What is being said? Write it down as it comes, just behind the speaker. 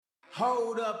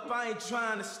Hold up, I ain't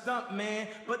trying to stump, man,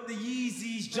 but the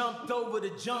Yeezys jumped over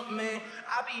the jump, man.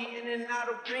 I be in and out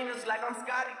of arenas like I'm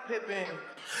Scottie Pippen.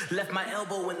 Left my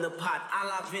elbow in the pot, a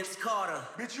la Vince Carter.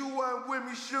 Bitch, you wasn't with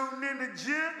me shooting in the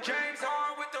gym? James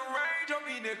Harden with the range on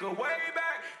me, nigga, way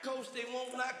back. Coach, they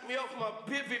won't knock me off my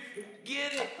pivot,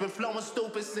 get it. Been flowing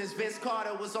stupid since Vince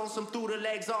Carter was on some through the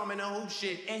legs arm and a hoop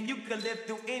shit. And you can live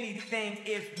through anything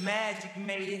if magic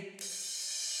made it.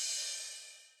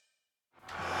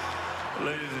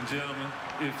 Ladies and gentlemen,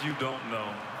 if you don't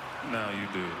know, now you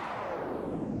do.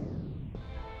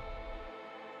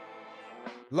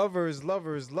 Lovers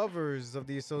of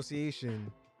the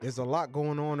association. There's a lot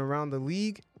going on around the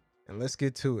league, and let's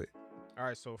get to it. All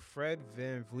right, so Fred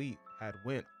VanVleet had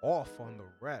went off on the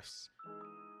refs.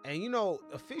 And you know,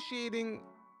 officiating,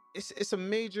 it's a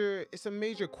major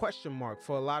question mark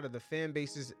for a lot of the fan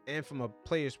bases and from a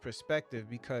player's perspective,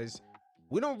 because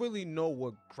we don't really know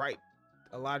what gripe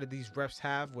a lot of these refs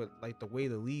have with like the way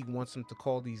the league wants them to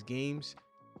call these games,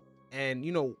 and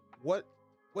you know what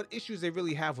issues they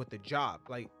really have with the job.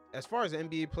 Like as far as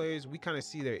NBA players, we kind of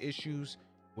see their issues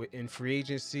in free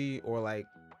agency, or like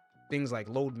things like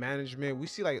load management. We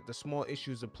see like the small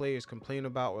issues the players complain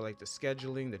about, or like the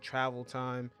scheduling, the travel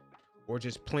time, or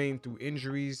just playing through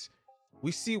injuries.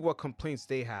 We see what complaints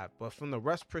they have, but from the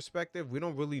refs perspective, we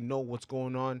don't really know what's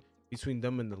going on between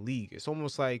them and the league. It's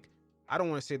almost like, I don't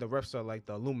want to say the refs are like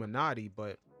the Illuminati,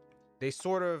 but they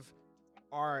sort of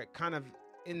are kind of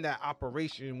in that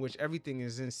operation in which everything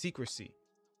is in secrecy.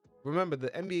 Remember, the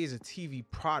NBA is a TV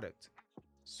product,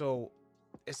 so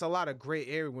it's a lot of gray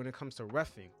area when it comes to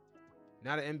reffing.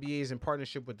 Now the NBA is in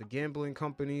partnership with the gambling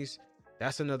companies.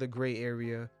 That's another gray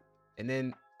area. And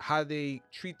then how they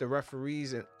treat the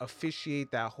referees and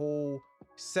officiate that whole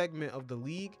segment of the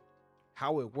league,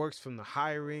 how it works from the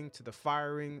hiring to the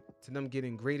firing to them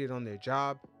getting graded on their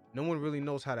job. No one really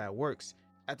knows how that works.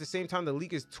 At the same time, the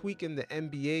league is tweaking the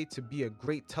NBA to be a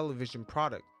great television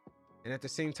product. And at the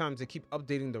same time, to keep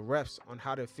updating the refs on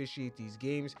how to officiate these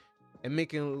games and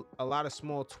making a lot of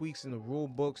small tweaks in the rule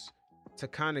books to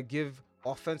kind of give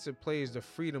offensive players the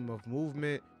freedom of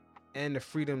movement and the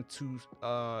freedom to,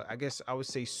 I guess I would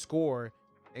say, score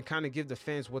and kind of give the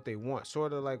fans what they want.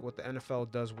 Sort of like what the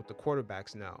NFL does with the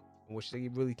quarterbacks now, in which they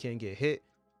really can't get hit.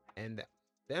 And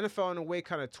the NFL in a way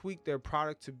kind of tweaked their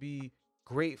product to be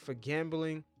great for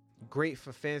gambling, great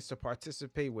for fans to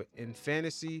participate with in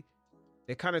fantasy.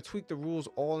 They kind of tweaked the rules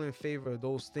all in favor of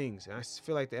those things. And I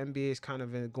feel like the NBA is kind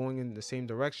of going in the same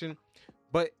direction,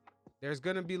 but there's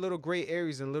going to be little gray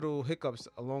areas and little hiccups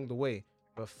along the way.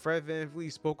 But Fred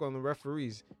VanVleet spoke on the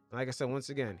referees. And like I said, once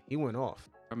again, he went off.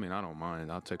 I mean, I don't mind.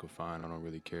 I'll take a fine. I don't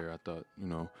really care. I thought,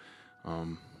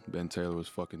 Ben Taylor was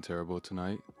fucking terrible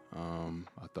tonight.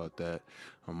 I thought that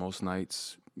on most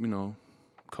nights, a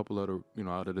couple of the,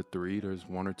 out of the three, there's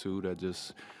one or two that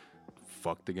just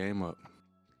fucked the game up.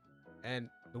 And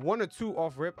the one or two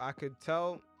off rip, I could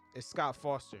tell, is Scott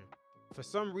Foster. For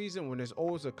some reason, when there's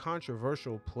always a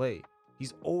controversial play,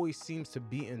 he's always seems to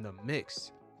be in the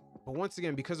mix. But once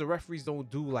again, because the referees don't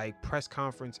do like press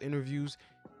conference interviews,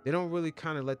 they don't really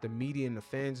kind of let the media and the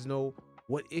fans know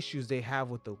what issues they have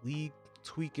with the league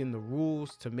tweaking the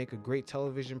rules to make a great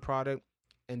television product,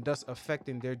 and thus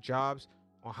affecting their jobs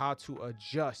on how to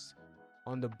adjust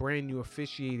on the brand new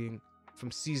officiating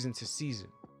from season to season.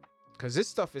 Because this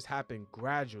stuff is happening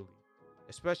gradually,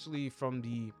 especially from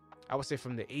the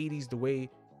 80s, the way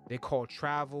they call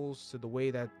travels to the way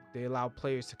that they allow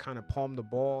players to kind of palm the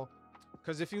ball.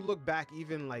 Because if you look back,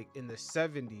 even like in the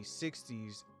 70s,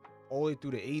 60s, all the way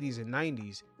through the 80s and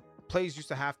 90s, players used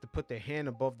to have to put their hand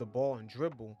above the ball and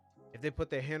dribble. If they put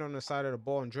their hand on the side of the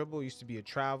ball and dribble, it used to be a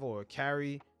travel or a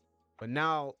carry. But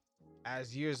now,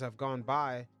 as years have gone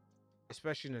by,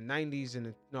 especially in the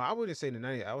 90s, I wouldn't say in the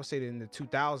 90s, I would say that in the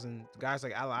 2000s, guys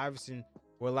like Allen Iverson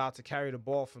were allowed to carry the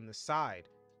ball from the side.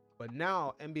 But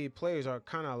now NBA players are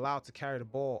kind of allowed to carry the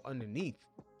ball underneath.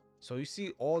 So you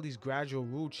see all these gradual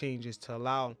rule changes to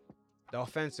allow the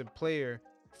offensive player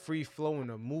free flowing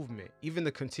of movement. Even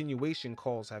the continuation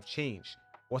calls have changed.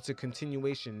 What's a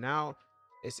continuation now?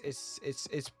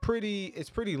 It's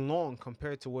pretty long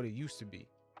compared to what it used to be.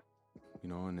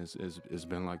 And it's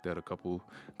been like that a couple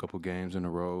games in a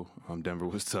row. Denver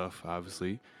was tough,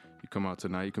 obviously. You come out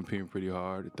tonight, you're competing pretty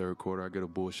hard. The third quarter, I get a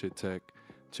bullshit tech,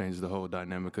 changes the whole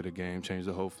dynamic of the game, changes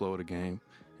the whole flow of the game.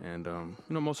 And,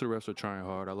 most of the refs are trying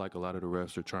hard. I like a lot of the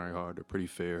refs are trying hard. They're pretty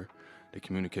fair. They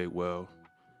communicate well.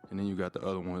 And then you got the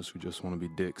other ones who just want to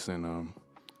be dicks and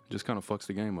just kind of fucks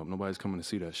the game up. Nobody's coming to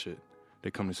see that shit. They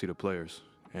come to see the players.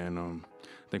 And I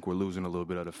think we're losing a little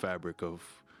bit of the fabric of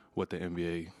what the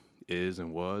NBA is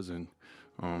and was. And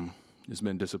it's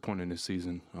been disappointing this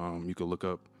season. You could look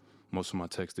up most of my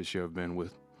texts this year have been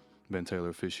with Ben Taylor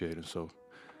officiating. So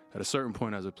at a certain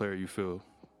point as a player, you feel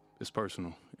it's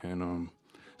personal, and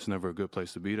it's never a good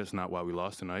place to be. That's not why we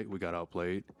lost tonight. We got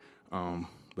outplayed,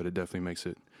 but it definitely makes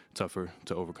it tougher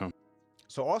to overcome.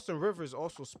 So Austin Rivers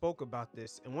also spoke about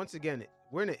this. And once again,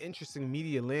 we're in an interesting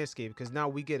media landscape because now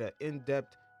we get an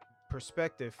in-depth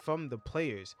perspective from the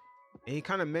players. And he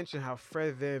kind of mentioned how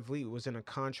Fred VanVleet was in a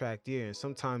contract year. And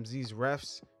sometimes these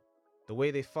refs, the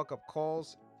way they fuck up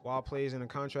calls while players in a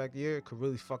contract year could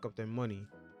really fuck up their money.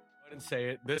 I didn't say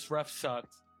it. This ref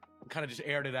sucked. Kind of just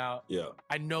aired it out. Yeah.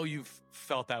 I know you've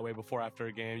felt that way before after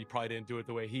a game. You probably didn't do it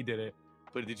the way he did it.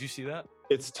 But did you see that?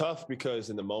 It's tough because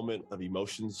in the moment of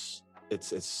emotions,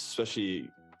 it's especially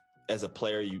as a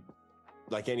player, you,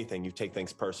 like anything, you take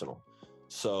things personal.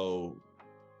 So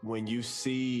when you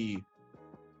see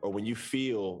or when you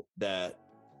feel that,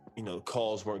 you know,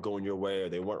 calls weren't going your way or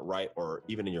they weren't right, or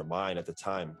even in your mind at the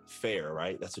time, fair,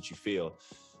 right? That's what you feel.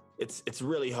 It's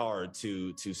really hard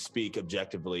to speak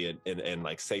objectively and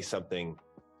like say something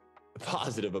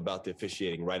positive about the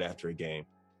officiating right after a game.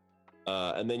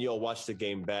 And then you'll watch the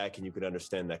game back and you could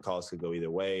understand that calls could go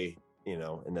either way, you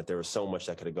know, and that there was so much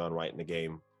that could have gone right in the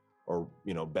game or,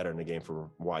 you know, better in the game for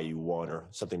why you won or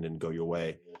something didn't go your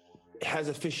way. Has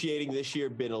officiating this year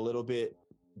been a little bit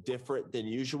different than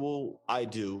usual? I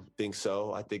do think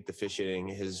so. I think the officiating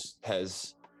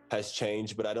has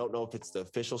changed, but I don't know if it's the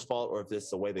official's fault or if it's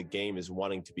the way the game is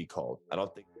wanting to be called. I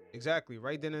don't think. Exactly.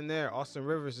 Right then and there, Austin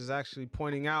Rivers is actually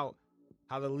pointing out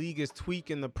how the league is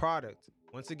tweaking the product.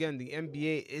 Once again, the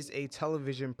NBA is a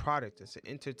television product. It's an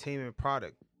entertainment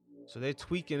product. So they're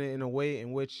tweaking it in a way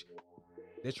in which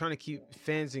they're trying to keep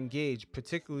fans engaged,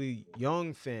 particularly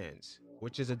young fans,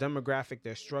 which is a demographic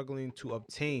they're struggling to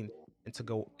obtain and to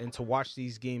go and to watch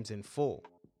these games in full.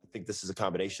 I think this is a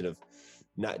combination of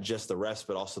not just the refs,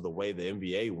 but also the way the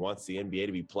NBA wants the NBA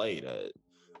to be played.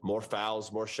 More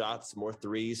fouls, more shots, more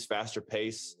threes, faster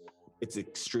pace. It's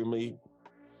extremely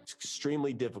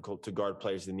difficult to guard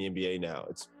players in the NBA now.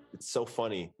 It's so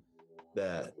funny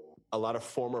that a lot of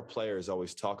former players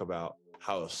always talk about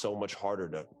how it's so much harder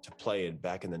to play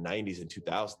back in the 90s and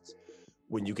 2000s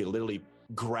when you could literally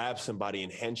grab somebody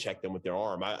and hand check them with their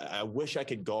arm. I wish I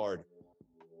could guard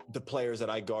the players that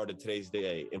I guard in today's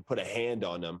day and put a hand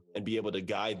on them and be able to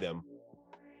guide them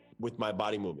with my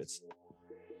body movements.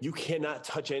 You cannot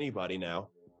touch anybody now.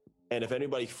 And if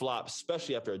anybody flops,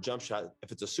 especially after a jump shot,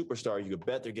 if it's a superstar, you could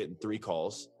bet they're getting 3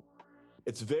 calls.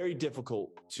 It's very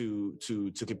difficult to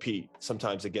compete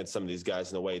sometimes against some of these guys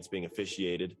in the way it's being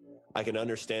officiated. I can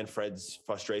understand Fred's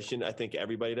frustration. I think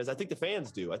everybody does. I think the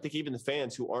fans do. I think even the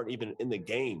fans who aren't even in the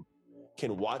game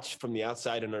can watch from the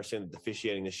outside and understand that the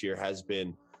officiating this year has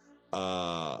been,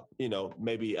 you know,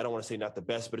 maybe, I don't want to say not the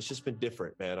best, but it's just been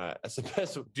different, man. That's the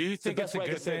best. Do you think it's a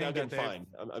good thing that getting fined?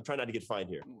 I'm trying not to get fined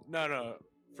here. No,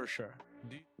 for sure.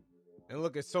 And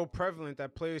look, it's so prevalent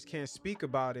that players can't speak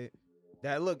about it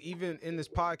that, look, even in this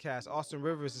podcast, Austin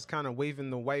Rivers is kind of waving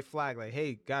the white flag like,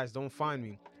 hey, guys, don't fine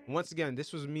me. And once again,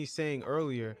 this was me saying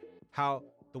earlier how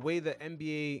the way the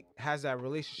NBA has that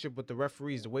relationship with the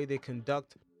referees, the way they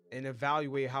conduct and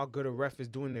evaluate how good a ref is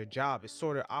doing their job, is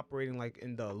sort of operating like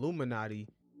in the Illuminati,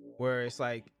 where it's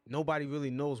like nobody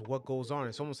really knows what goes on.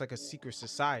 It's almost like a secret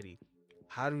society.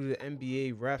 How do the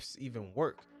NBA refs even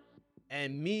work?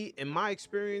 And me, in my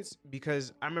experience,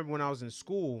 because I remember when I was in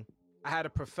school, I had a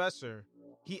professor.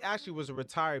 He actually was a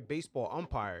retired baseball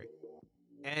umpire.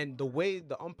 And the way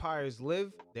the umpires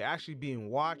live, they're actually being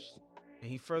watched. And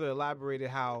he further elaborated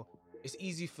how it's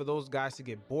easy for those guys to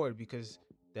get bored because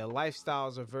their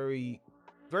lifestyles are very,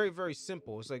 very, very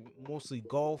simple. It's like mostly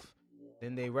golf.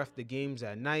 Then they ref the games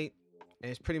at night. And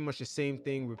it's pretty much the same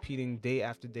thing repeating day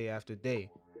after day after day.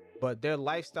 But their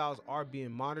lifestyles are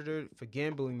being monitored for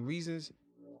gambling reasons.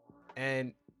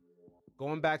 And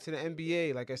going back to the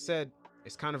NBA, like I said,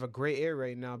 it's kind of a gray area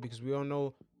right now because we all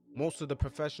know most of the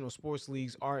professional sports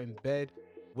leagues are in bed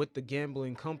with the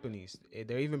gambling companies.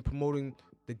 They're even promoting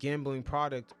the gambling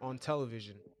product on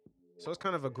television. So it's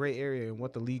kind of a gray area in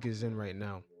what the league is in right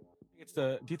now.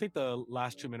 Do you think the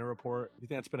last 2-minute report, do you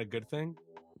think that's been a good thing?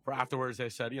 For afterwards, they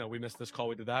said, we missed this call,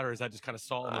 we did that, or is that just kind of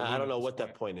salt in the wound? I don't know what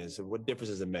that point is. What difference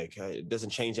does it make? It doesn't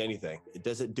change anything. It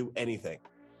doesn't do anything.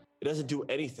 It doesn't do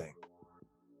anything.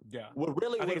 Yeah. What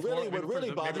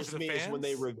really bothers me is when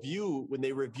they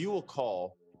review a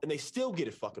call and they still get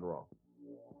it fucking wrong.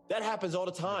 That happens all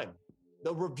the time.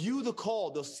 They'll review the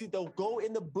call. They'll go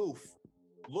in the booth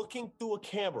looking through a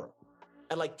camera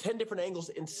at like 10 different angles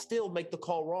and still make the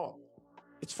call wrong.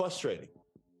 It's frustrating.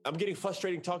 I'm getting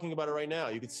frustrating talking about it right now.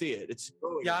 You can see it. It's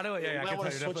growing. Yeah, I know. Yeah, I I can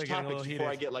want tell to you're switch definitely getting a little topics heated.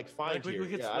 before I get like fined we here.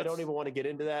 could- Yeah, I don't even want to get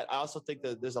into that. I also think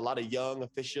that there's a lot of young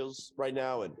officials right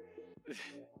now, and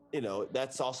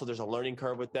that's also there's a learning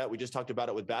curve with that. We just talked about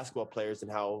it with basketball players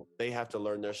and how they have to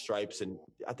learn their stripes, and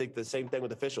I think the same thing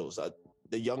with officials.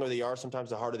 The younger they are, sometimes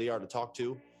the harder they are to talk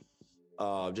to,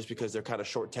 just because they're kind of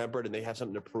short tempered and they have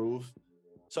something to prove.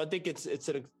 So I think it's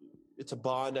a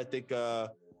bond. I think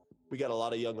we got a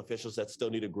lot of young officials that still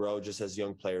need to grow just as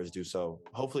young players do. So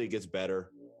hopefully it gets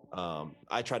better.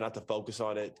 I try not to focus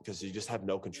on it because you just have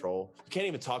no control. You can't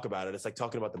even talk about it. It's like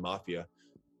talking about the mafia.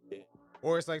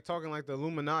 Or it's like talking like the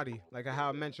Illuminati, like how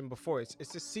I mentioned before.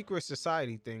 It's a secret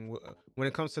society thing when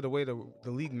it comes to the way the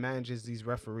league manages these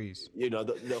referees.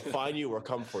 They'll find you or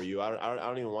come for you. I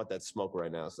don't even want that smoke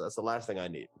right now. So that's the last thing I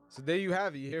need. So there you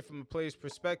have it. You hear from a player's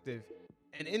perspective.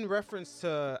 And in reference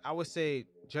to, I would say,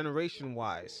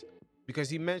 generation-wise, because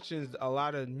he mentions a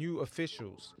lot of new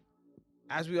officials.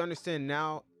 As we understand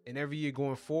now, and every year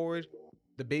going forward,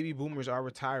 the baby boomers are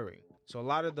retiring. So a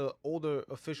lot of the older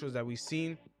officials that we've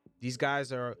seen, these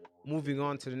guys are moving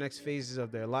on to the next phases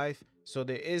of their life. So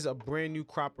there is a brand new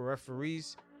crop of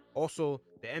referees. Also,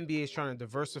 the NBA is trying to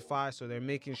diversify, so they're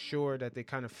making sure that they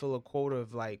kind of fill a quota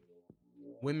of like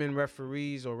women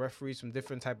referees or referees from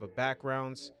different type of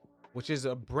backgrounds, which is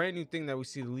a brand new thing that we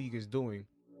see the league is doing.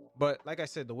 But like I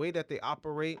said, the way that they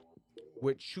operate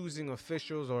with choosing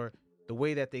officials or the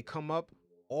way that they come up,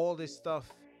 all this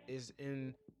stuff is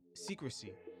in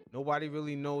secrecy. Nobody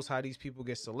really knows how these people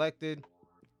get selected.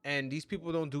 And these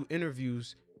people don't do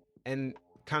interviews and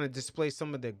kind of display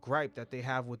some of the gripe that they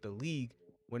have with the league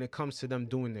when it comes to them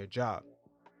doing their job.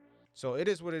 So it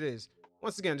is what it is.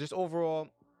 Once again, just overall,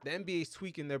 the NBA is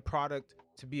tweaking their product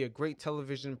to be a great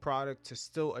television product to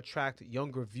still attract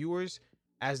younger viewers,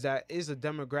 as that is a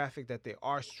demographic that they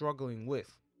are struggling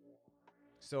with.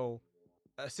 So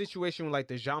a situation like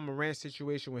the Jean Morant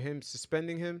situation with him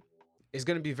suspending him is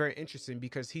going to be very interesting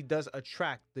because he does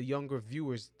attract the younger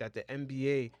viewers that the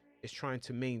NBA is trying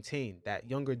to maintain, that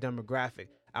younger demographic.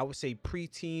 I would say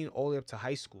preteen all the way up to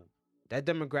high school. That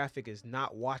demographic is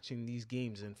not watching these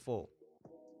games in full.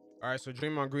 All right, so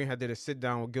Draymond Green had did a sit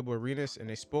down with Gilbert Arenas and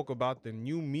they spoke about the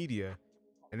new media.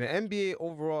 And the NBA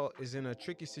overall is in a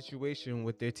tricky situation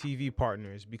with their TV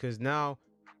partners because now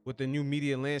with the new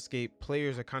media landscape,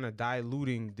 players are kind of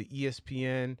diluting the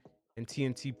ESPN and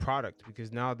TNT product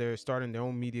because now they're starting their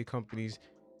own media companies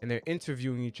and they're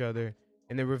interviewing each other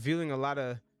and they're revealing a lot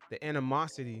of the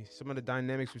animosity, some of the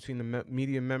dynamics between the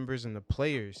media members and the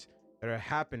players that are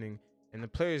happening. And the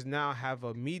players now have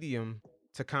a medium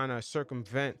to kind of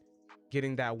circumvent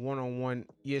getting that one-on-one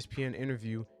ESPN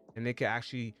interview, and they can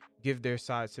actually give their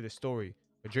sides to the story.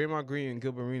 But Draymond Green and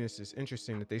Gilbert Arenas is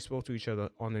interesting that they spoke to each other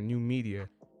on the new media.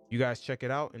 You guys check it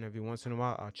out, and every once in a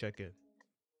while, I'll check in.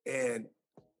 And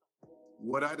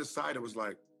what I decided was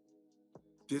like,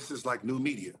 this is like new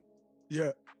media.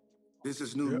 Yeah. This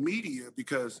is new media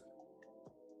because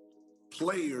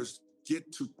players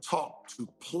get to talk to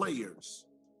players.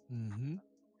 Mm-hmm.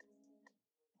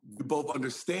 We both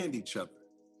understand each other.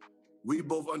 We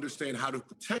both understand how to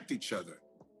protect each other.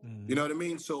 Mm-hmm. You know what I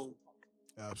mean? So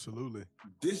absolutely.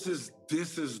 This is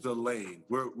the lane.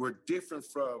 We're different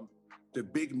from the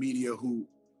big media who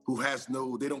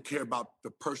they don't care about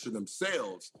the person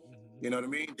themselves. Mm-hmm. You know what I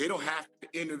mean? They don't have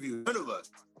to interview none of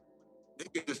us. They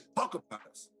can just talk about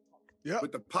us. Yeah.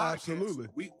 With the podcast, absolutely.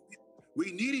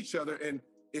 We need each other. And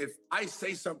if I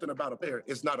say something about a player,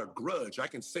 it's not a grudge. I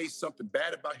can say something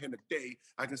bad about him today.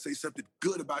 I can say something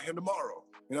good about him tomorrow.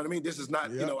 You know what I mean? This is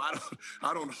not,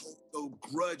 I don't hold no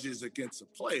grudges against a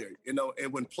player, and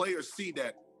when players see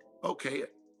that, okay,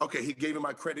 he gave me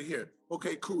my credit here.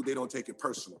 Okay, cool. They don't take it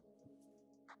personal.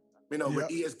 With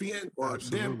ESPN or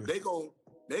them, they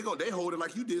hold it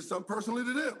like you did something personally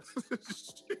to them.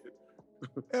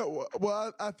 Yeah,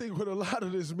 well, I think with a lot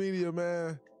of this media,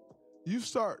 man, you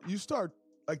start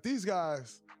like these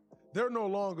guys, they're no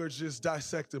longer just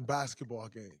dissecting basketball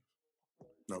games.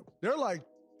 No. They're like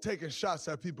taking shots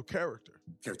at people's character.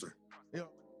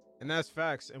 And that's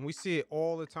facts. And we see it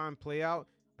all the time play out.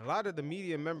 A lot of the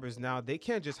media members now, they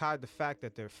can't just hide the fact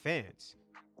that they're fans.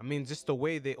 I mean, just the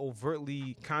way they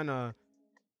overtly kind of,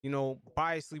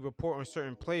 biasly report on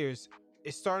certain players,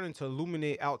 it's starting to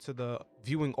illuminate out to the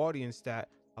viewing audience that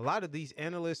a lot of these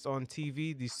analysts on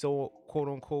TV, these so quote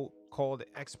unquote called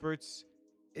experts,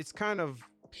 it's kind of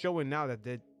showing now that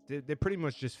they're pretty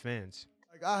much just fans.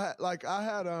 I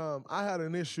had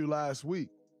an issue last week,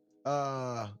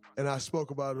 and I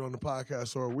spoke about it on the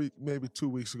podcast or a week, maybe 2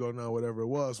 weeks ago now, whatever it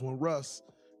was, when Russ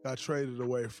got traded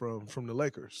away from the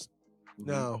Lakers.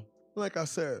 Mm-hmm. Now, like I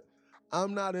said,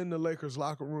 I'm not in the Lakers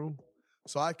locker room,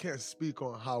 so I can't speak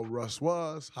on how Russ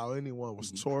was, how anyone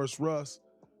was towards Russ,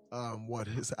 what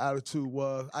his attitude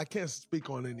was. I can't speak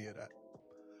on any of that.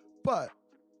 But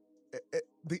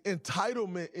the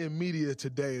entitlement in media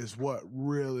today is what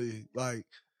really, I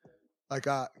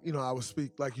would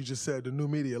speak, like you just said, the new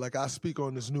media. Like, I speak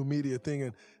on this new media thing,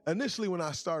 and initially when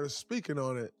I started speaking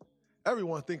on it,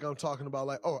 everyone think I'm talking about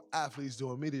like, oh, athletes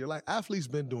doing media. Like, athletes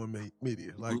been doing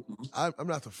media. Like, I'm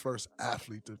not the first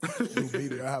athlete to do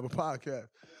media. I have a podcast.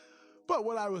 But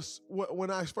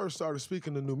when I first started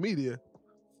speaking to new media,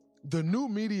 the new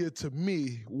media to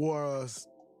me was,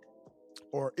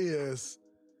 or is,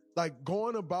 like,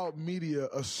 going about media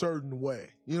a certain way.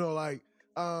 You know, like,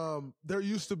 there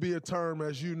used to be a term,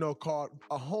 as you know, called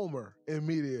a homer in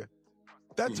media.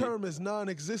 That term is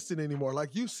non-existent anymore.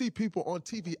 Like, you see people on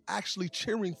TV actually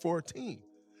cheering for a team.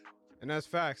 And that's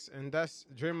facts. And that's,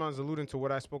 Draymond's alluding to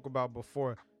what I spoke about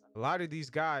before. A lot of these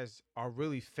guys are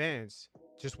really fans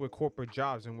just with corporate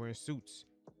jobs and wearing suits.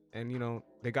 And, you know,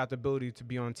 they got the ability to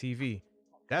be on TV.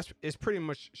 It's pretty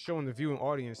much showing the viewing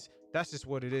audience that's just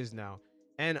what it is now.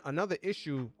 And another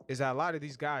issue is that a lot of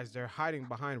these guys, they're hiding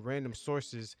behind random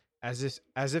sources as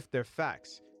if they're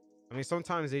facts. I mean,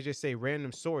 sometimes they just say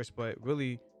random source, but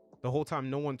really the whole time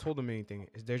no one told them anything.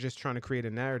 They're just trying to create a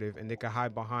narrative, and they can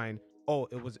hide behind, oh,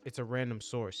 it's a random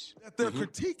source. That they're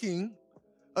critiquing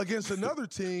against another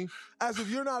team as if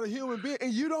you're not a human being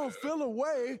and you don't feel a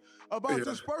way about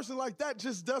this person. Like, that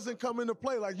just doesn't come into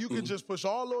play. Like, you can just push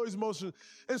all those emotions.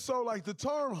 And so, like, the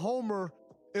term homer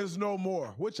is no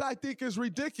more, which I think is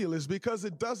ridiculous because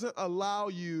it doesn't allow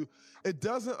you to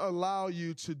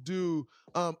do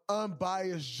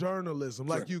unbiased journalism.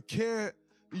 Like, you can't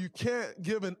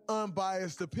give an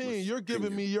unbiased opinion. You're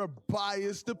giving me your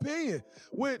biased opinion,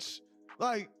 which,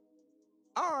 like,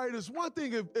 all right, it's one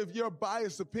thing if your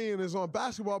biased opinion is on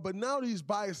basketball, but now these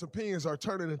biased opinions are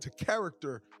turning into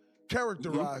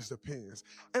characterized opinions.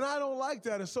 And I don't like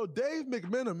that. And so Dave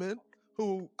McMenamin,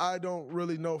 who I don't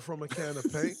really know from a can of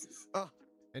paint.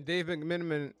 And Dave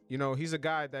McMenamin, you know, he's a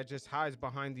guy that just hides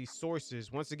behind these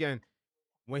sources. Once again,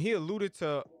 when he alluded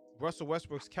to Russell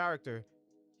Westbrook's character,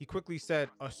 he quickly said,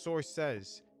 a source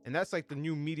says. And that's like the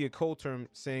new media code term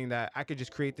saying that I could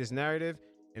just create this narrative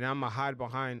and I'm going to hide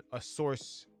behind a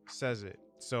source says it.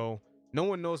 So no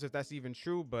one knows if that's even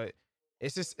true, but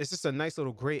it's just a nice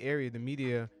little gray area the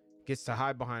media gets to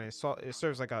hide behind. It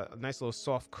serves like a nice little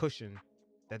soft cushion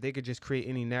that they could just create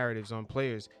any narratives on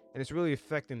players, and it's really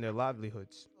affecting their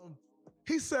livelihoods.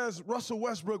 He says Russell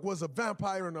Westbrook was a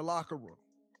vampire in the locker room.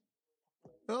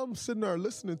 And I'm sitting there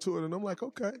listening to it, and I'm like,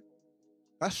 okay,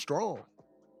 that's strong.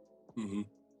 And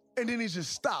then he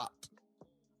just stopped.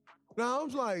 Now, I'm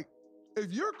like,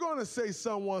 if you're going to say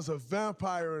someone's a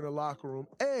vampire in the locker room,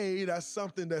 A, that's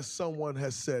something that someone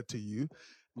has said to you.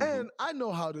 And I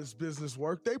know how this business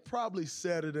works. They probably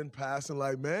said it in passing,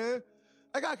 like, man,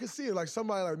 like, I can see it, like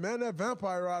somebody like, man, that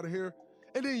vampire out of here.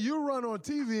 And then you run on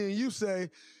TV and you say,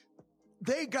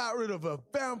 they got rid of a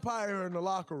vampire in the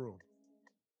locker room.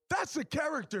 That's a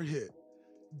character hit.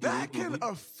 That can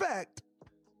affect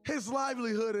his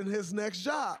livelihood and his next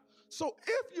job. So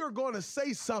if you're going to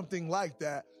say something like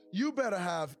that, you better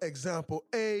have example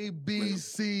A, B,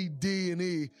 C, D, and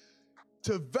E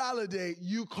to validate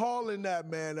you calling that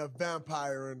man a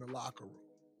vampire in the locker room,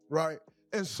 right?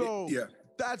 And so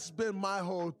that's been my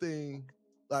whole thing,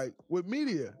 like, with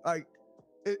media. Like,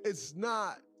 it's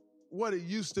not what it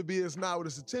used to be. It's not what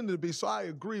it's intended to be. So I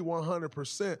agree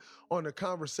 100% on the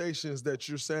conversations that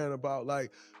you're saying about,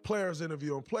 like, players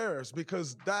interviewing players,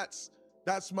 because that's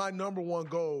my number one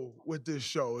goal with this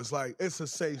show. It's like, it's a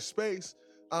safe space.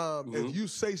 If you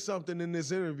say something in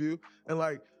this interview, and,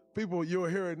 like, people, you'll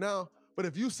hear it now, but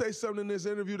if you say something in this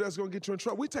interview that's going to get you in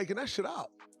trouble, we're taking that shit out.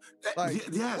 Like,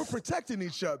 we're protecting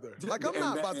each other. Like, I'm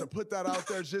not about to put that out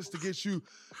there just to get you,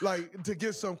 like, to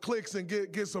get some clicks and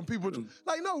get some people.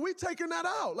 Like, no, we taking that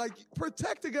out. Like,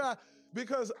 protect the guy.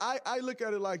 Because I look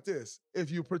at it like this.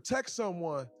 If you protect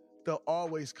someone, they'll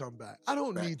always come back. I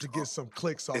don't need to get some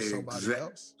clicks off somebody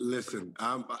else. Listen,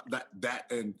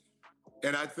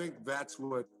 and I think that's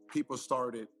what people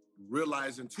started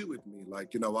realizing too with me.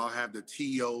 Like, you know, I'll have the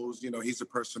TOs, you know, he's a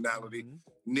personality,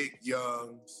 Nick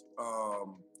Young's,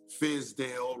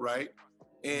 Fizdale, right?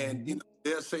 And, you know,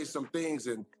 they'll say some things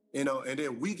and, you know, and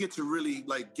then we get to really,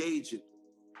 like, gauge it.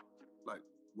 Like,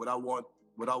 what I want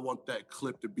that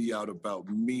clip to be out about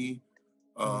me.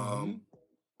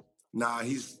 Nah,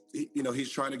 he's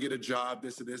trying to get a job,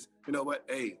 this and this. You know what?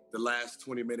 Hey, the last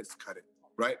 20 minutes, cut it,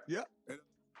 right? Yeah.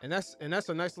 And that's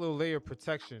a nice little layer of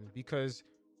protection, because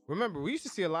remember, we used to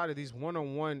see a lot of these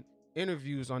one-on-one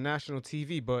interviews on national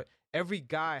TV, but every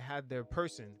guy had their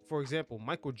person. For example,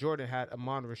 Michael Jordan had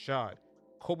Amon Rashad.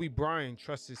 Kobe Bryant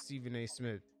trusted Stephen A.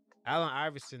 Smith. Allen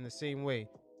Iverson the same way.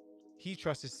 He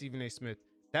trusted Stephen A. Smith.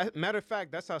 That matter of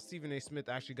fact, that's how Stephen A. Smith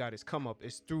actually got his come up.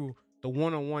 Is through the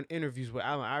one-on-one interviews with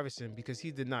Allen Iverson, because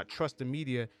he did not trust the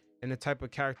media and the type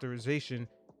of characterization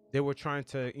they were trying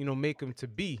to, make him to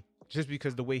be, just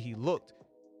because the way he looked.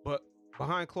 But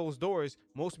behind closed doors,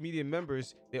 most media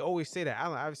members, they always say that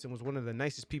Allen Iverson was one of the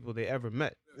nicest people they ever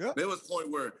met. Yep. There was a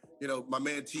point where, my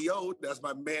man T.O., that's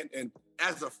my man, and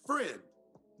as a friend,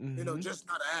 just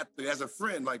not an athlete, as a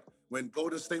friend, like when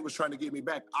Golden State was trying to get me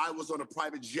back, I was on a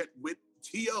private jet with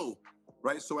T.O.,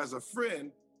 right? So as a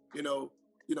friend,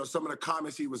 some of the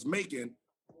comments he was making,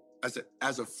 I said,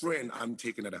 as a friend, I'm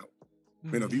taking it out.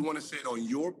 If you want to say it on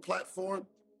your platform,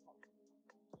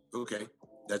 okay,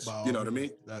 that's, you know what I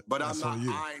mean? But I'm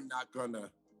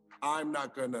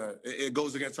not gonna, it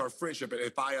goes against our friendship. And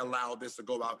if I allow this to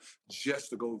go out just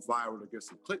to go viral to get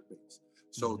some clickbaits.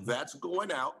 So that's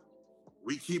going out.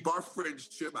 We keep our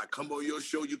friendship. I come on your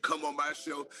show, you come on my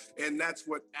show. And that's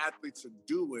what athletes are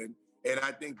doing. And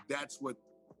I think that's what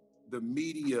the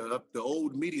media, the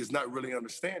old media, is not really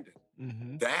understanding.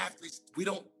 The athletes, we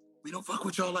don't fuck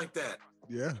with y'all like that.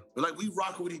 Yeah. But like, we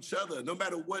rock with each other. No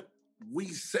matter what we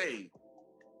say,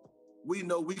 we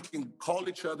know we can call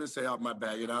each other and say, "Oh, my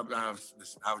bad. I fucked up."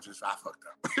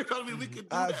 You know what I mean? We can do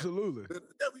Absolutely.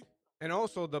 that. And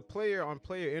also, the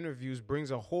player-on-player interviews brings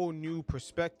a whole new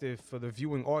perspective for the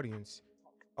viewing audience.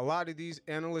 A lot of these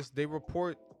analysts, they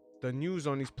report the news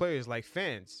on these players like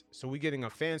fans. So we're getting a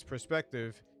fan's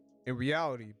perspective in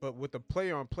reality. But with the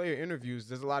player-on-player interviews,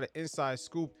 there's a lot of inside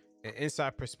scoop and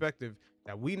inside perspective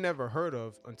that we never heard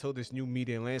of until this new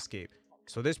media landscape.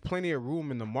 So there's plenty of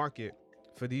room in the market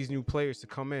for these new players to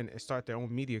come in and start their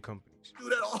own media companies. Do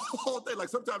that all day. Like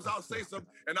sometimes I'll say something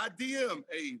and I DM,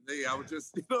 hey, I was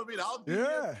just, you know what I mean? I'll DM.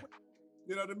 Yeah.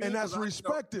 You know what I mean? And that's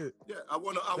respected. I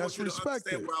want you to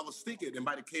understand where I was thinking. It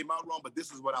might have came out wrong, but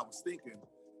this is what I was thinking.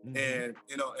 And,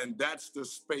 and that's the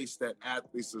space that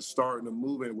athletes are starting to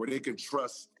move in, where they can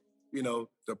trust, the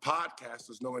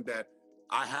podcasters, knowing that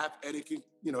I have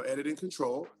editing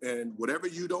control, and whatever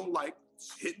you don't like,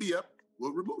 hit me up,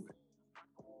 we'll remove it.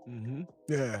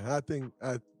 Yeah, I think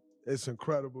it's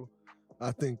incredible.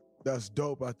 I think that's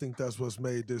dope. I think that's what's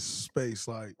made this space,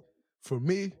 like, for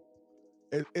me,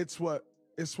 it's what's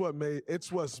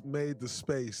made the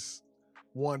space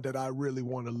one that I really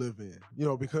want to live in.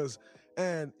 Because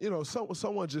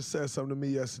someone just said something to me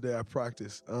yesterday at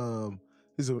practice.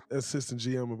 He's an assistant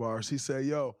GM of ours. He said,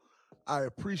 "Yo, I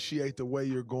appreciate the way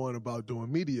you're going about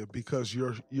doing media, because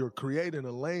you're creating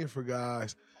a lane for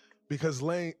guys, because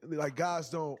guys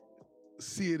don't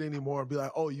see it anymore and be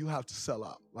like, oh, you have to sell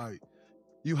out. Like,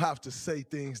 you have to say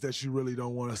things that you really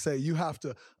don't want to say. You have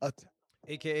to..."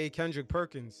 AKA Kendrick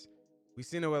Perkins. We've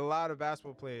seen it with a lot of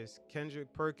basketball players.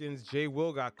 Kendrick Perkins, Jay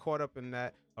Will got caught up in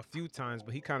that a few times,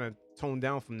 but he kind of toned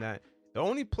down from that. The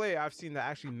only player I've seen that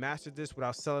actually mastered this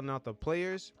without selling out the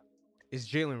players is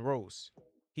Jalen Rose.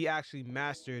 He actually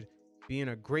mastered being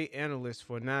a great analyst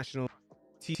for a national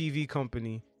TV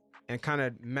company and kind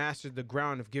of mastered the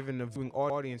ground of giving the viewing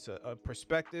audience a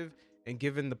perspective and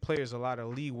giving the players a lot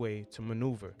of leeway to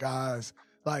maneuver. Guys,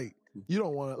 like, you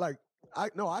don't want to, I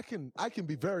can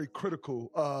be very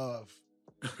critical of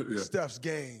Steph's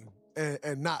game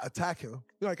and not attack him.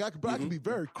 I can be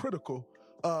very critical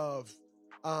of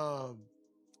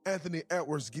Anthony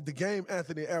Edwards, the game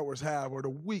Anthony Edwards have, or the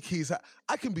week he's had.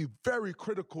 I can be very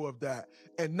critical of that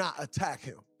and not attack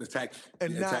him.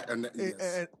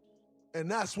 And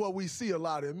that's what we see a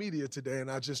lot in media today, and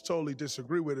I just totally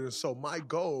disagree with it. And so my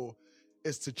goal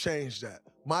is to change that.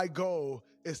 My goal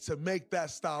is to make that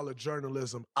style of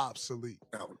journalism obsolete,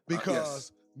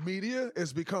 because media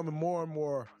is becoming more and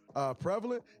more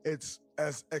prevalent. It's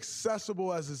as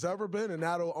accessible as it's ever been, and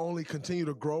that'll only continue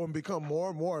to grow and become more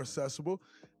and more accessible.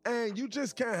 And you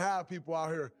just can't have people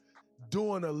out here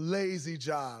doing a lazy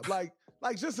job. Like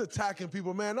just attacking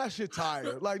people, man, that shit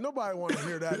tired. Like, nobody want to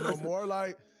hear that no more.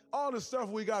 Like, all the stuff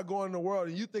we got going in the world,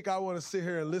 and you think I want to sit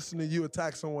here and listen to you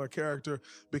attack someone's character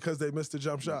because they missed a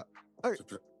jump shot?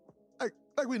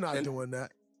 Like we're not doing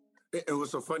that. And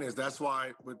what's so funny is that's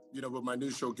why with my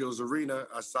new show, Gil's Arena,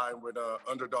 I signed with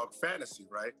Underdog Fantasy,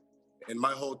 right? And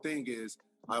my whole thing is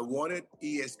I wanted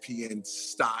ESPN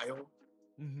style,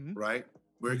 right?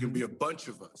 Where it can be a bunch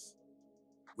of us.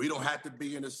 We don't have to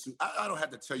be in a suit. I don't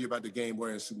have to tell you about the game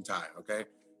wearing a suit and tie, okay?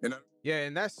 And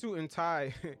that suit and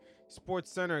tie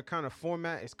Sports Center kind of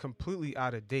format is completely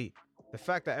out of date. The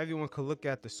fact that everyone could look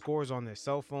at the scores on their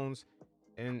cell phones,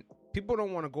 and people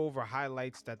don't want to go over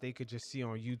highlights that they could just see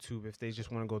on YouTube if they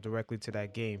just want to go directly to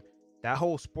that game. that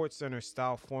whole Sports Center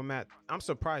style format, I'm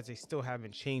surprised they still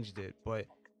haven't changed it, but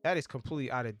that is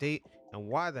completely out of date. And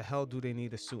why the hell do they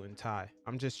need a suit and tie?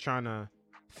 I'm just trying to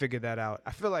figure that out.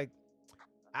 I feel like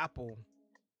Apple,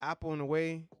 Apple in a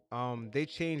way, they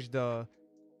changed a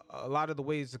lot of the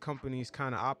ways the companies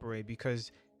kind of operate,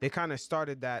 because they kind of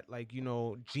started that, like, you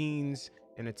know, jeans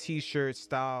and a t-shirt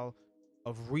style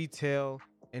of retail,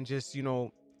 and just, you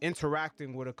know,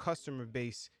 interacting with a customer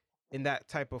base in that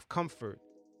type of comfort.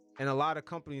 And a lot of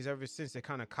companies ever since, they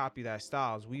kind of copy that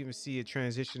styles. We even see it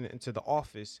transition into the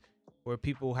office, where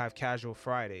people have casual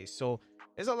Fridays. So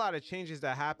there's a lot of changes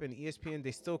that happen. ESPN,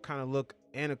 they still kind of look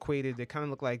antiquated. They kind of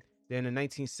look like they're in the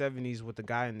 1970s with the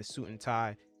guy in the suit and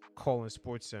tie calling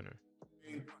Sports Center.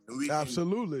 And we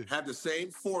Absolutely have the same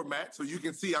format, so you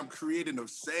can see I'm creating the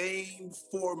same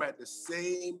format, the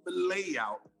same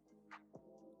layout,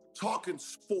 talking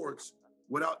sports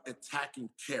without attacking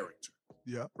character.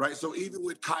 Yeah. Right. So even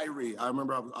with Kyrie, I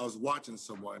remember I was watching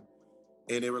someone,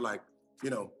 and they were like, you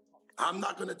know, I'm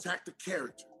not going to attack the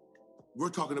character. We're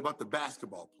talking about the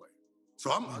basketball player.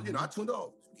 So I'm, you know, I tuned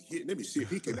off. Let me see if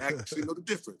he can actually know the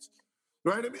difference.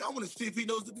 Right. I mean, I want to see if he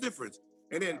knows the difference.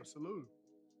 And then absolutely,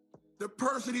 the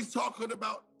person he's talking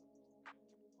about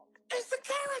is the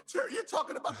character. You're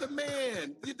talking about the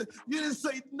man. You didn't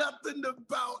say nothing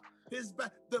about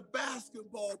the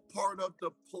basketball part of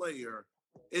the player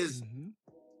is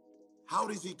how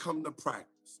does he come to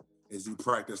practice? Is he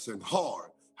practicing hard?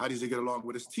 How does he get along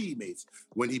with his teammates?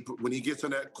 When he gets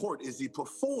on that court, is he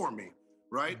performing?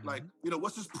 Right? Like, you know,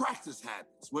 what's his practice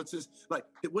habits? What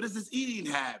is his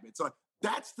eating habits? Like,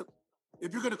 that's the,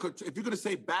 if you're gonna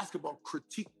say basketball,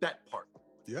 critique that part.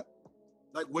 Yeah.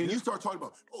 Like when you start talking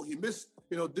about, oh, he missed,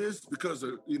 you know, this because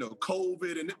of, you know,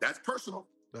 COVID, and that's personal.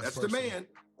 That's the man.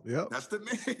 Yeah. That's the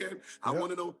man. I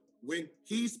want to know, when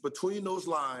he's between those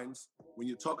lines, when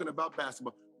you're talking about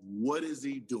basketball, what is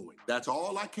he doing? That's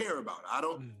all I care about. I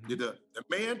don't, the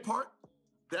man part,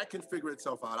 that can figure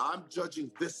itself out. I'm judging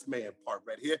this man part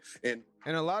right here. And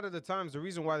a lot of the times, the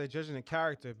reason why they're judging the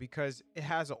character, because it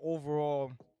has an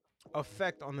overall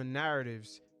effect on the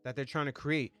narratives that they're trying to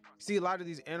create. See, a lot of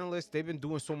these analysts, they've been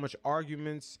doing so much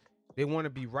arguments. They want to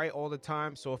be right all the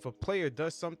time. So if a player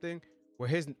does something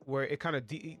where it kind of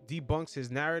debunks his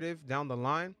narrative down the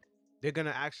line, they're going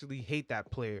to actually hate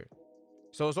that player.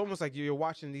 So it's almost like you're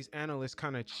watching these analysts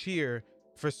kind of cheer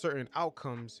for certain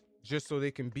outcomes just so they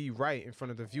can be right in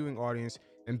front of the viewing audience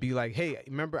and be like, hey,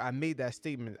 remember, I made that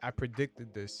statement. I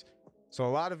predicted this. So a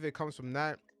lot of it comes from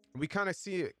that. We kind of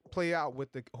see it play out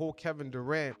with the whole Kevin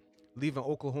Durant leaving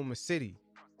Oklahoma City.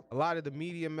 A lot of the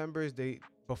media members,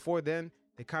 before then,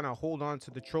 they kind of hold on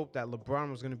to the trope that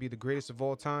LeBron was going to be the greatest of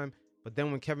all time. But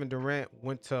then when Kevin Durant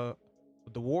went to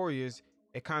the Warriors,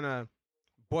 it kind of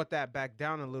brought that back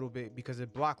down a little bit because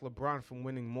it blocked LeBron from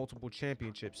winning multiple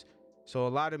championships. So a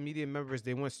lot of media members,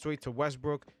 they went straight to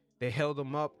Westbrook. They held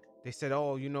him up. They said,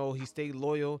 oh, you know, he stayed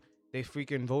loyal. They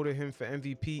freaking voted him for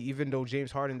MVP, even though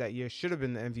James Harden that year should have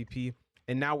been the MVP.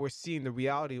 And now we're seeing the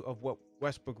reality of what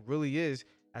Westbrook really is,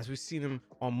 as we've seen him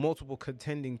on multiple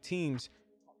contending teams,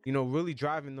 you know, really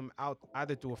driving them out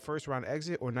either through a first round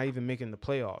exit or not even making the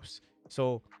playoffs.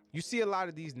 So you see a lot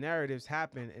of these narratives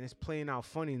happen, and it's playing out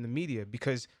funny in the media,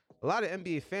 because a lot of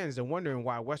NBA fans are wondering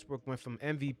why Westbrook went from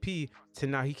MVP to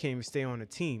now he can't even stay on the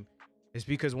team. It's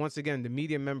because, once again, the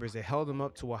media members, they held him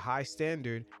up to a high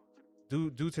standard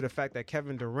due to the fact that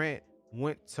Kevin Durant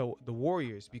went to the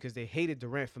Warriors, because they hated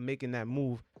Durant for making that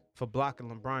move, for blocking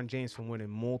LeBron James from winning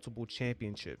multiple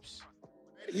championships.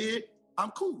 Here,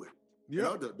 I'm cool with it. You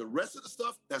know, the rest of the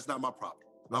stuff, that's not my problem.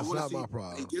 That's not my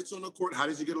problem. He gets on the court. How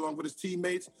does he get along with his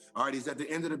teammates? All right, he's at the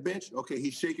end of the bench. Okay,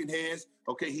 he's shaking hands.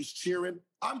 Okay, he's cheering.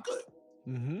 I'm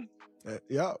good.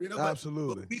 Yeah, you know,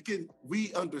 absolutely. But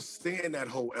we understand that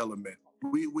whole element.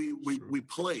 We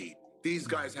played. These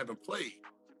guys haven't played.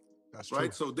 That's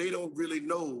right. true. So they don't really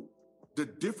know the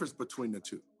difference between the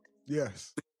two.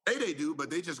 Yes. They do, but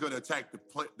they're just going to attack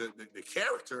the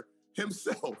character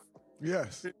himself.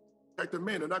 Yes. The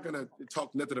man, they're not going to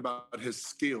talk nothing about his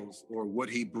skills or what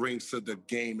he brings to the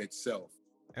game itself.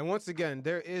 And once again,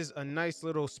 there is a nice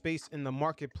little space in the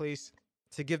marketplace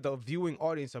to give the viewing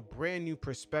audience a brand new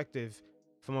perspective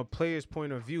from a player's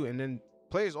point of view. And then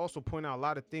players also point out a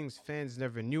lot of things fans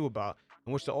never knew about,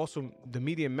 and which the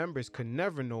media members could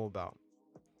never know about.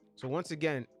 So once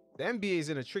again, the NBA is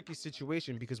in a tricky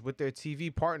situation, because with their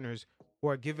TV partners who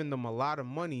are giving them a lot of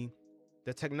money,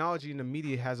 the technology in the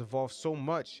media has evolved so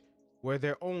much where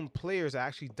their own players are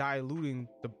actually diluting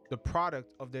the product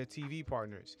of their TV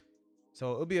partners.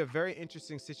 So it'll be a very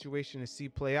interesting situation to see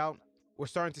play out. We're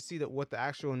starting to see that what the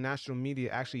actual national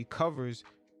media actually covers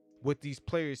with these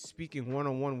players speaking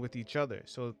one-on-one with each other.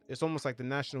 So it's almost like the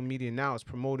national media now is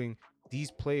promoting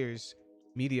these players'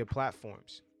 media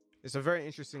platforms. It's a very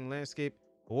interesting landscape,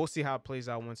 but we'll see how it plays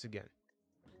out once again.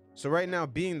 So right now,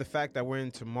 being the fact that we're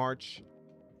into March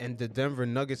and the Denver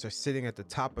Nuggets are sitting at the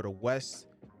top of the West,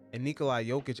 and Nikola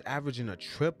Jokic averaging a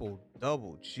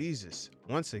triple-double, Jesus,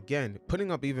 once again, putting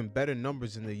up even better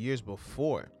numbers than the years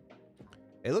before.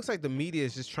 It looks like the media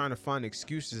is just trying to find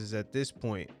excuses at this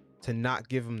point to not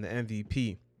give him the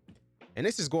MVP. And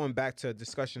this is going back to a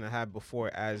discussion I had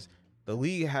before, as the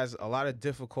league has a lot of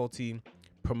difficulty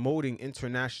promoting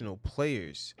international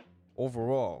players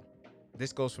overall.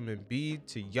 This goes from Embiid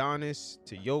to Giannis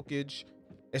to Jokic.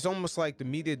 It's almost like the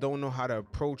media don't know how to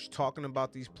approach talking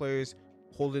about these players,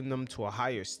 holding them to a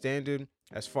higher standard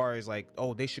as far as like,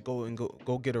 oh, they should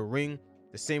go get a ring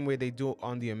the same way they do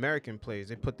on the American players.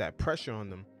 They put that pressure on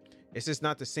them. It's just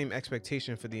not the same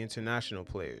expectation for the international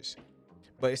players.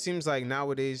 But it seems like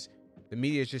nowadays the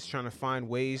media is just trying to find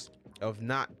ways of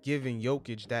not giving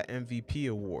Jokic that MVP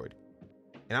award.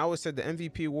 And I always said the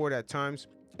MVP award at times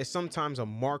is sometimes a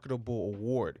marketable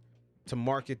award to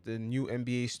market the new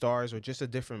NBA stars or just a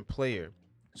different player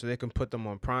so they can put them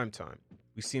on primetime.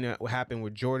 We've seen that what happened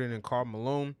with Jordan and Karl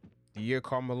Malone. The year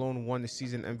Karl Malone won the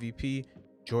season MVP,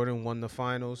 Jordan won the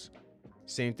finals.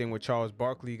 Same thing with Charles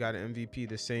Barkley, got an MVP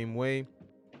the same way.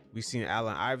 We've seen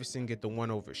Allen Iverson get the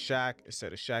one over Shaq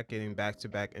instead of Shaq getting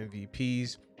back-to-back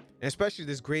MVPs. And especially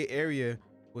this gray area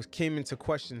came into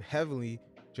question heavily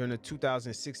during the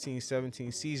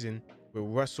 2016-17 season with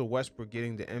Russell Westbrook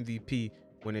getting the MVP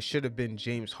when it should have been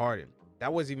James Harden.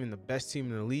 That wasn't even the best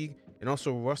team in the league. And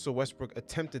also Russell Westbrook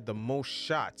attempted the most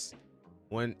shots.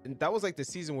 That was like the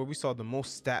season where we saw the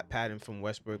most stat pattern from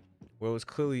Westbrook, where it was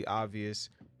clearly obvious.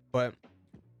 But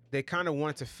they kind of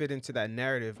wanted to fit into that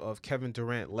narrative of Kevin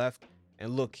Durant left,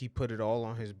 and look, he put it all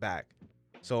on his back.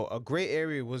 So a gray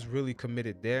area was really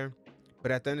committed there.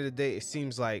 But at the end of the day, it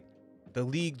seems like the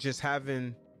league just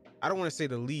having, I don't want to say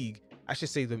the league, I should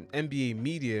say the NBA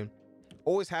media,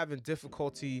 always having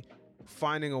difficulty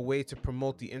finding a way to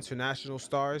promote the international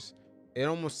stars. It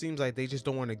almost seems like they just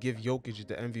don't want to give Jokic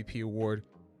the MVP award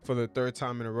for the third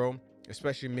time in a row,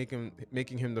 especially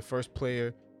making him the first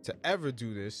player to ever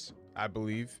do this, I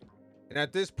believe. And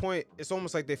at this point, it's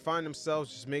almost like they find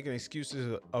themselves just making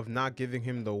excuses of not giving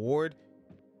him the award.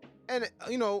 And,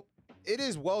 you know, it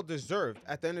is well deserved.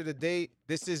 At the end of the day,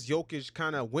 this is Jokic's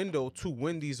kind of window to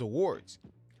win these awards.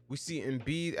 We see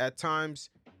Embiid at times,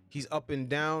 he's up and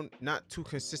down, not too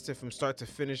consistent from start to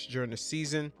finish during the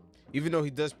season. Even though he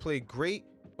does play great,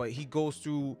 but he goes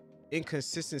through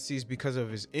inconsistencies because of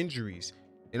his injuries.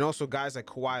 And also guys like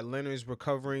Kawhi Leonard's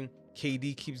recovering,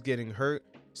 KD keeps getting hurt.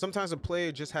 Sometimes a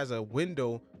player just has a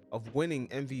window of winning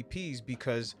MVPs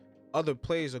because other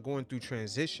players are going through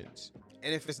transitions.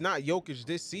 And if it's not Jokic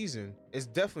this season, it's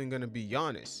definitely going to be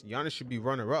Giannis. Giannis should be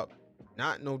runner-up,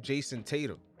 not no Jason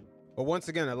Tatum. But once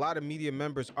again, a lot of media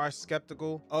members are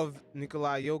skeptical of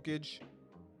Nikola Jokic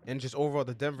and just overall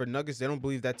the Denver Nuggets. They don't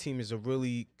believe that team is a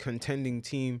really contending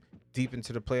team deep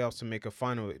into the playoffs to make a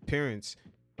final appearance.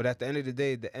 But at the end of the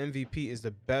day, the MVP is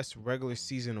the best regular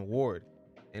season award.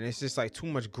 And it's just like too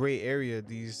much gray area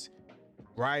these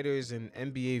writers and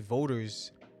NBA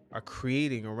voters are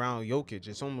creating around Jokic.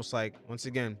 It's almost like, once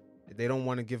again, they don't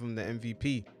want to give him the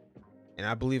MVP. And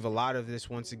I believe a lot of this,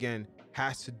 once again,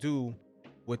 has to do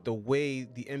with the way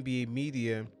the NBA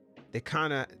media, they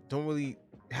kind of don't really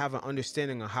have an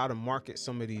understanding of how to market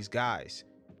some of these guys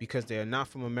because they are not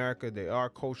from America. They are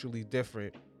culturally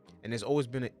different. And there's always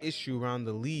been an issue around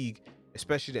the league,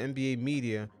 especially the NBA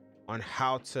media, on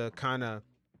how to kind of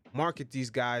market these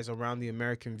guys around the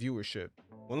American viewership.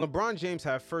 When LeBron James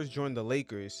had first joined the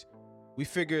Lakers, we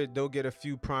figured they'll get a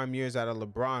few prime years out of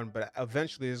LeBron, but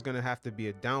eventually there's going to have to be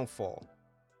a downfall.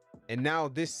 And now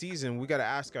this season, we got to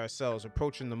ask ourselves,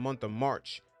 approaching the month of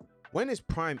March, when is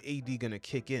prime AD going to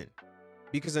kick in?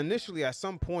 Because initially, at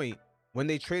some point, when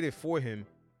they traded for him,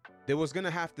 there was going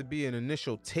to have to be an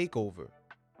initial takeover.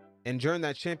 And during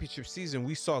that championship season,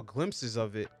 we saw glimpses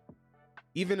of it.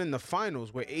 Even in the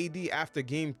finals, where AD, after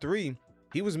game 3,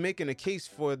 he was making a case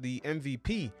for the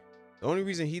MVP. The only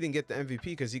reason he didn't get the MVP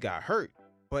because he got hurt.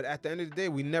 But at the end of the day,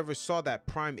 we never saw that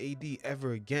prime AD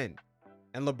ever again.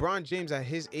 And LeBron James at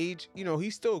his age, you know,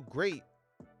 he's still great,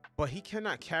 but he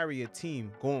cannot carry a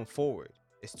team going forward.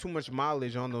 It's too much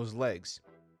mileage on those legs.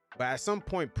 But at some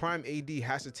point, prime AD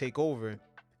has to take over.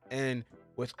 And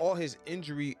with all his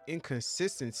injury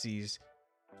inconsistencies,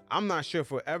 I'm not sure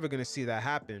if we're ever going to see that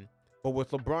happen. But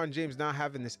with LeBron James not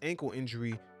having this ankle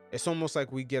injury, it's almost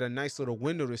like we get a nice little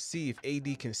window to see if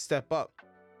AD can step up.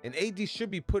 And AD should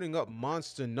be putting up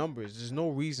monster numbers. There's no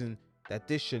reason that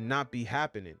this should not be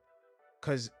happening,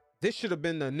 because this should have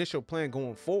been the initial plan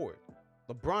going forward.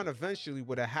 LeBron eventually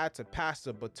would have had to pass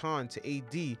the baton to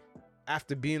AD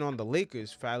after being on the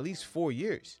Lakers for at least 4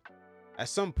 years. At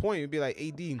some point, it'd be like,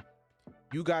 AD,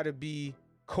 you got to be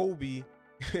Kobe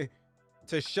to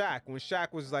Shaq. When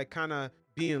Shaq was like kind of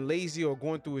being lazy or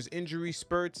going through his injury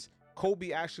spurts,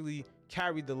 Kobe actually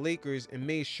carried the Lakers and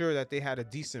made sure that they had a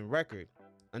decent record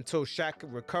until Shaq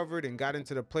recovered and got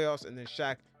into the playoffs, and then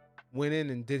Shaq went in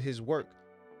and did his work.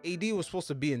 AD was supposed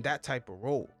to be in that type of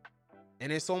role.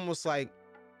 And it's almost like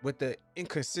with the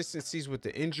inconsistencies with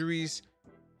the injuries,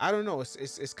 I don't know,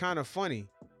 it's kind of funny.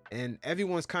 And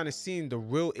everyone's kind of seeing the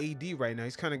real AD right now.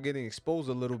 He's kind of getting exposed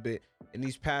a little bit in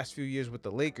these past few years with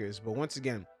the Lakers. But once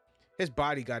again, his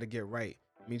body got to get right.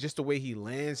 I mean, just the way he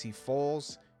lands, he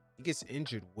falls, he gets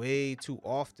injured way too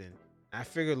often. I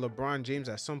figured LeBron James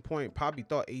at some point probably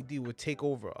thought AD would take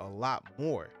over a lot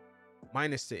more,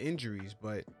 minus the injuries.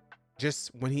 But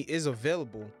just when he is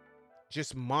available,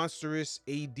 just monstrous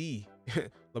AD.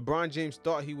 LeBron James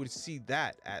thought he would see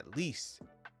that at least.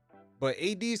 But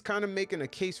AD is kind of making a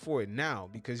case for it now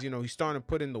because, you know, he's starting to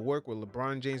put in the work with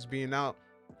LeBron James being out.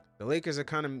 The Lakers are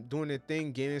kind of doing their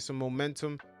thing, gaining some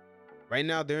momentum. Right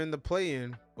now, they're in the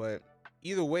play-in, but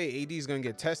either way, AD is going to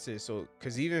get tested. So,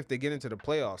 because even if they get into the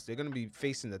playoffs, they're going to be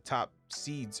facing the top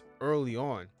seeds early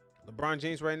on. LeBron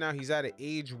James right now, he's at an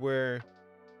age where,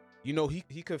 you know,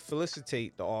 he could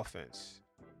felicitate the offense,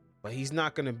 but he's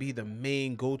not going to be the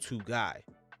main go-to guy.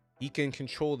 He can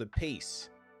control the pace.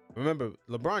 Remember,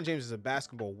 LeBron James is a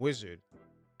basketball wizard.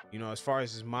 You know, as far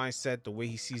as his mindset, the way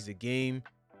he sees the game,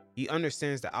 he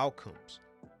understands the outcomes.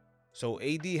 So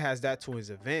AD has that to his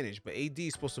advantage, but AD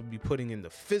is supposed to be putting in the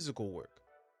physical work.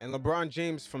 And LeBron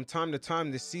James, from time to time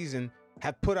this season,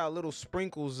 have put out little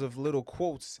sprinkles of little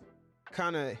quotes,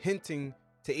 kind of hinting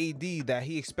to AD that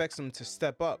he expects him to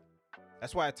step up.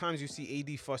 That's why at times you see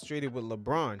AD frustrated with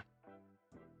LeBron.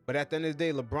 But at the end of the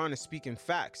day, LeBron is speaking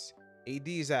facts. AD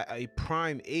is at a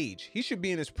prime age. He should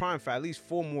be in his prime for at least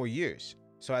 4 more years.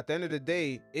 So at the end of the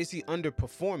day, is he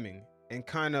underperforming and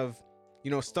kind of,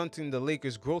 you know, stunting the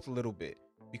Lakers' growth a little bit?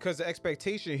 Because the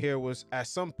expectation here was at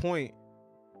some point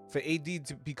for AD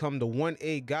to become the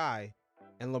 1A guy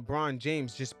and LeBron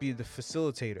James just be the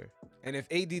facilitator. And if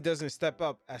AD doesn't step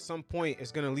up, at some point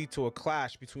it's going to lead to a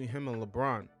clash between him and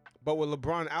LeBron. But with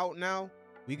LeBron out now,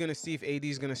 we're going to see if AD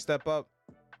is going to step up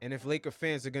and if Laker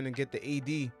fans are going to get the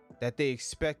AD that they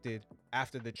expected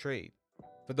after the trade.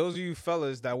 For those of you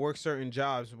fellas that work certain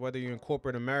jobs, whether you're in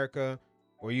corporate America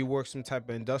or you work some type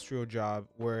of industrial job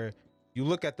where you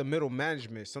look at the middle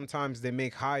management, sometimes they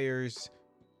make hires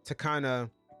to kind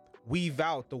of weave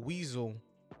out the weasel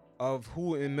of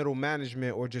who in middle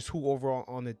management or just who overall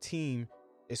on the team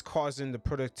is causing the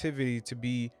productivity to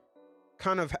be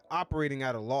kind of operating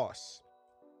at a loss.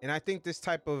 And I think this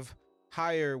type of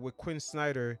hire with Quinn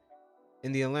Snyder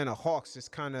in the Atlanta Hawks is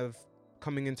kind of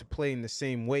coming into play in the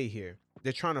same way here.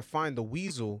 They're trying to find the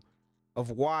weasel of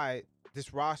why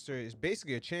this roster is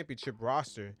basically a championship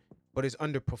roster, but is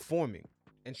underperforming.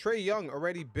 And Trae Young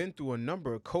already been through a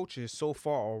number of coaches so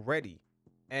far already.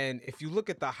 And if you look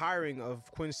at the hiring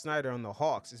of Quinn Snyder on the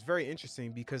Hawks, it's very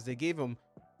interesting because they gave him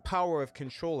power of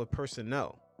control of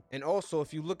personnel. And also,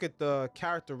 if you look at the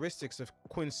characteristics of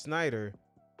Quinn Snyder,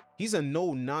 he's a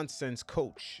no-nonsense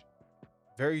coach.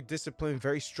 Very disciplined,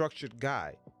 very structured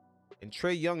guy. And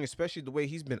Trae Young, especially the way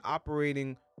he's been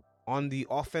operating on the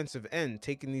offensive end,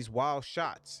 taking these wild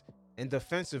shots, and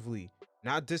defensively,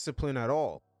 not disciplined at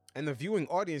all. And the viewing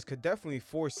audience could definitely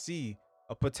foresee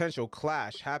a potential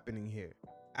clash happening here.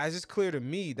 As it's clear to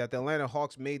me that the Atlanta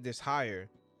Hawks made this hire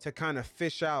to kind of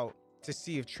fish out to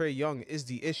see if Trae Young is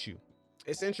the issue.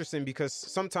 It's interesting because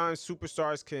sometimes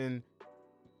superstars can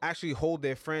actually hold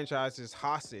their franchises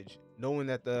hostage, knowing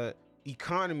that the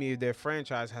economy of their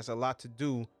franchise has a lot to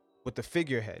do with the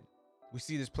figurehead. We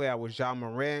see this play out with Ja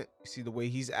Morant. You see the way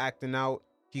he's acting out.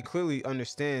 He clearly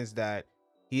understands that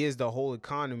he is the whole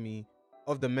economy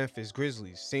of the Memphis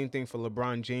Grizzlies. Same thing for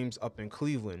LeBron James up in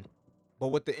Cleveland. But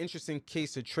with the interesting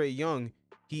case of Trae Young,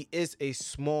 he is a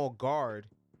small guard.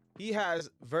 He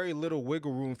has very little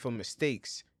wiggle room for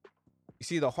mistakes. You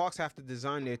see, the Hawks have to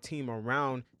design their team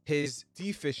around his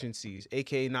deficiencies,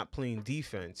 aka not playing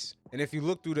defense. And if you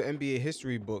look through the NBA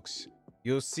history books,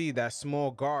 you'll see that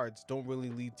small guards don't really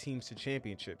lead teams to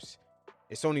championships.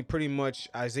 It's only pretty much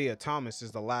Isaiah Thomas is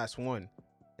the last one.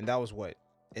 And that was what,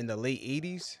 in the late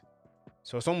 80s?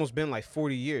 So it's almost been like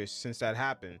 40 years since that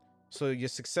happened. So your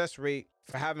success rate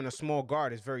for having a small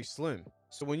guard is very slim.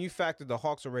 So when you factor the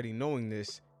Hawks already knowing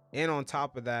this, and on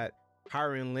top of that,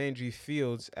 hiring Landry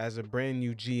Fields as a brand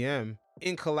new GM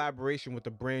in collaboration with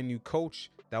a brand new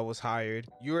coach that was hired.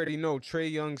 You already know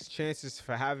Trae Young's chances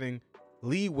for having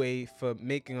leeway for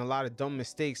making a lot of dumb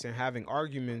mistakes and having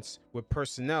arguments with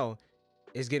personnel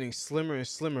is getting slimmer and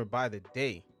slimmer by the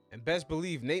day. And best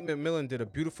believe Nate McMillan did a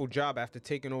beautiful job after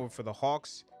taking over for the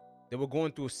Hawks. They were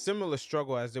going through a similar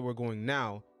struggle as they were going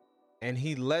now, and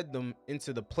he led them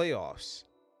into the playoffs,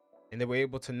 and they were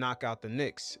able to knock out the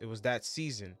Knicks. It was that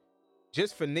season.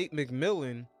 Just for Nate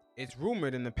McMillan, it's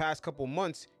rumored in the past couple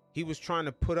months, he was trying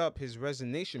to put up his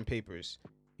resignation papers.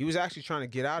 He was actually trying to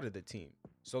get out of the team.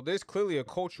 So there's clearly a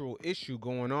cultural issue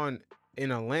going on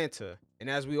in Atlanta. And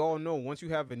as we all know, once you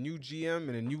have a new GM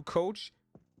and a new coach,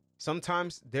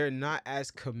 sometimes they're not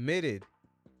as committed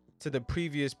to the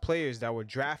previous players that were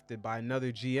drafted by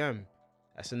another GM.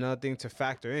 That's another thing to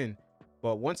factor in.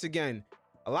 But once again,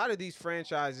 a lot of these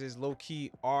franchises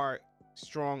low-key are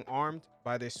strong-armed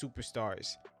by their superstars.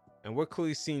 And we're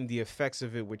clearly seeing the effects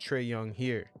of it with Trae Young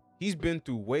here. He's been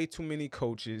through way too many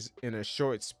coaches in a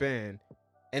short span.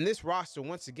 And this roster,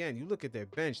 once again, you look at their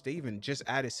bench, they even just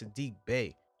added Sadiq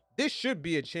Bey. This should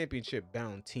be a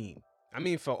championship-bound team. I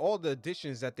mean, for all the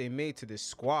additions that they made to this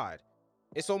squad,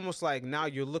 it's almost like now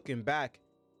you're looking back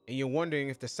and you're wondering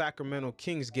if the Sacramento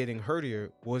Kings getting hurt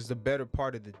here was the better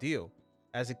part of the deal,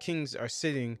 as the Kings are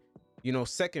sitting,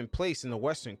 second place in the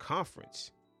Western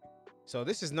Conference. So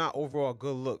this is not overall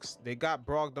good looks. They got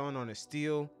Brogdon on a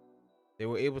steal. They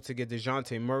were able to get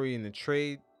DeJounte Murray in the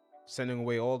trade, sending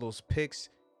away all those picks.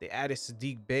 They added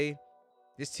Sadiq Bey.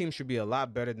 This team should be a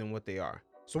lot better than what they are.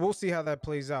 So we'll see how that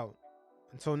plays out.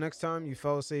 Until next time, you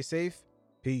fellas stay safe.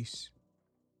 Peace.